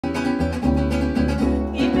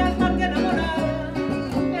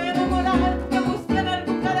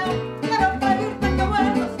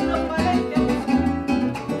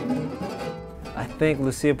think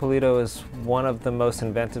Lucia Pulido is one of the most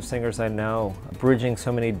inventive singers I know, bridging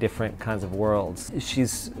so many different kinds of worlds.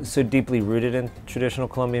 She's so deeply rooted in traditional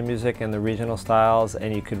Colombian music and the regional styles,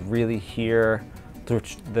 and you could really hear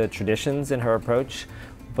the traditions in her approach.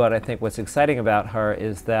 But I think what's exciting about her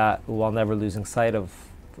is that while never losing sight of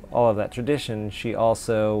all of that tradition, she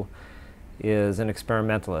also is an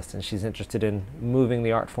experimentalist, and she's interested in moving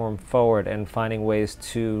the art form forward and finding ways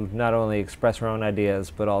to not only express her own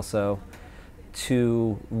ideas, but also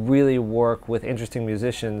to really work with interesting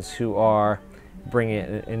musicians who are bringing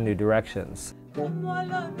it in new directions.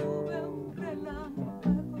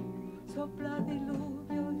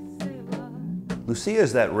 Lucia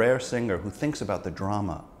is that rare singer who thinks about the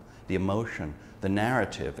drama, the emotion, the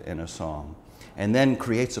narrative in a song, and then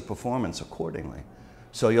creates a performance accordingly.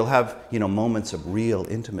 So you'll have, moments of real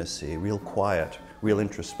intimacy, real quiet, real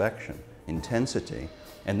introspection, intensity,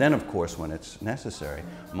 and then, of course, when it's necessary,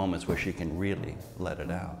 moments where she can really let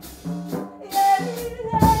it out.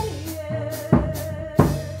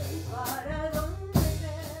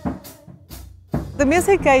 The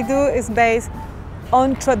music I do is based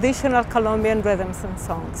on traditional Colombian rhythms and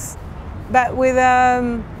songs, but with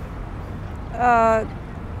a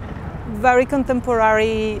very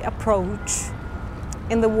contemporary approach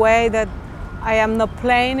in the way that I am not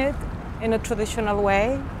playing it in a traditional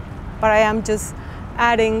way, but I am just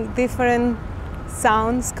adding different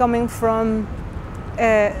sounds coming from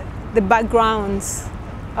the backgrounds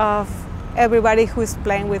of everybody who's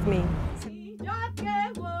playing with me.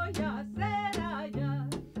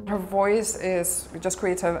 Her voice just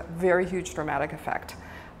creates a very huge dramatic effect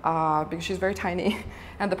because she's very tiny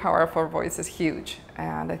and the power of her voice is huge,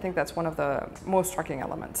 and I think that's one of the most striking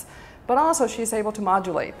elements. But also she's able to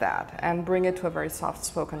modulate that and bring it to a very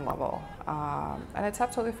soft-spoken level, and it's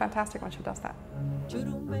absolutely fantastic when she does that.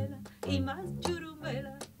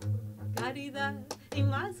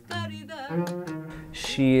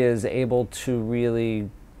 She is able to really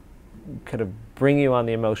kind of bring you on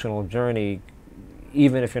the emotional journey,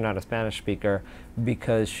 even if you're not a Spanish speaker,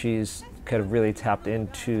 because she's kind of really tapped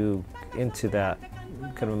into that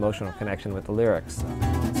kind of emotional connection with the lyrics.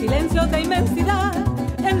 Silencio de inmensidad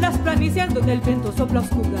en las planicies donde el viento sopla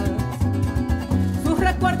oscuras. Sus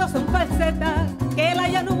recuerdos son falsetas que la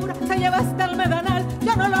llanura se lleva hasta el medanal.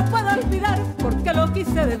 Yo no lo puedo olvidar porque lo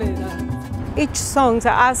quise de veras. Each song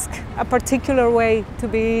asks a particular way to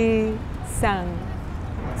be sung.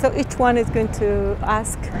 So each one is going to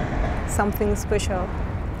ask something special.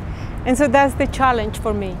 And so that's the challenge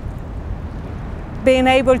for me. Being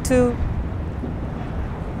able to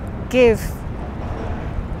give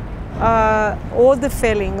all the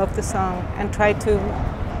feeling of the song and try to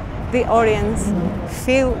the audience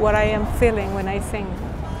feel what I am feeling when I sing.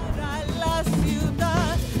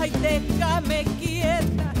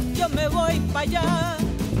 Yo me voy para allá,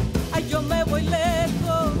 ay, yo me voy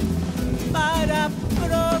lejos.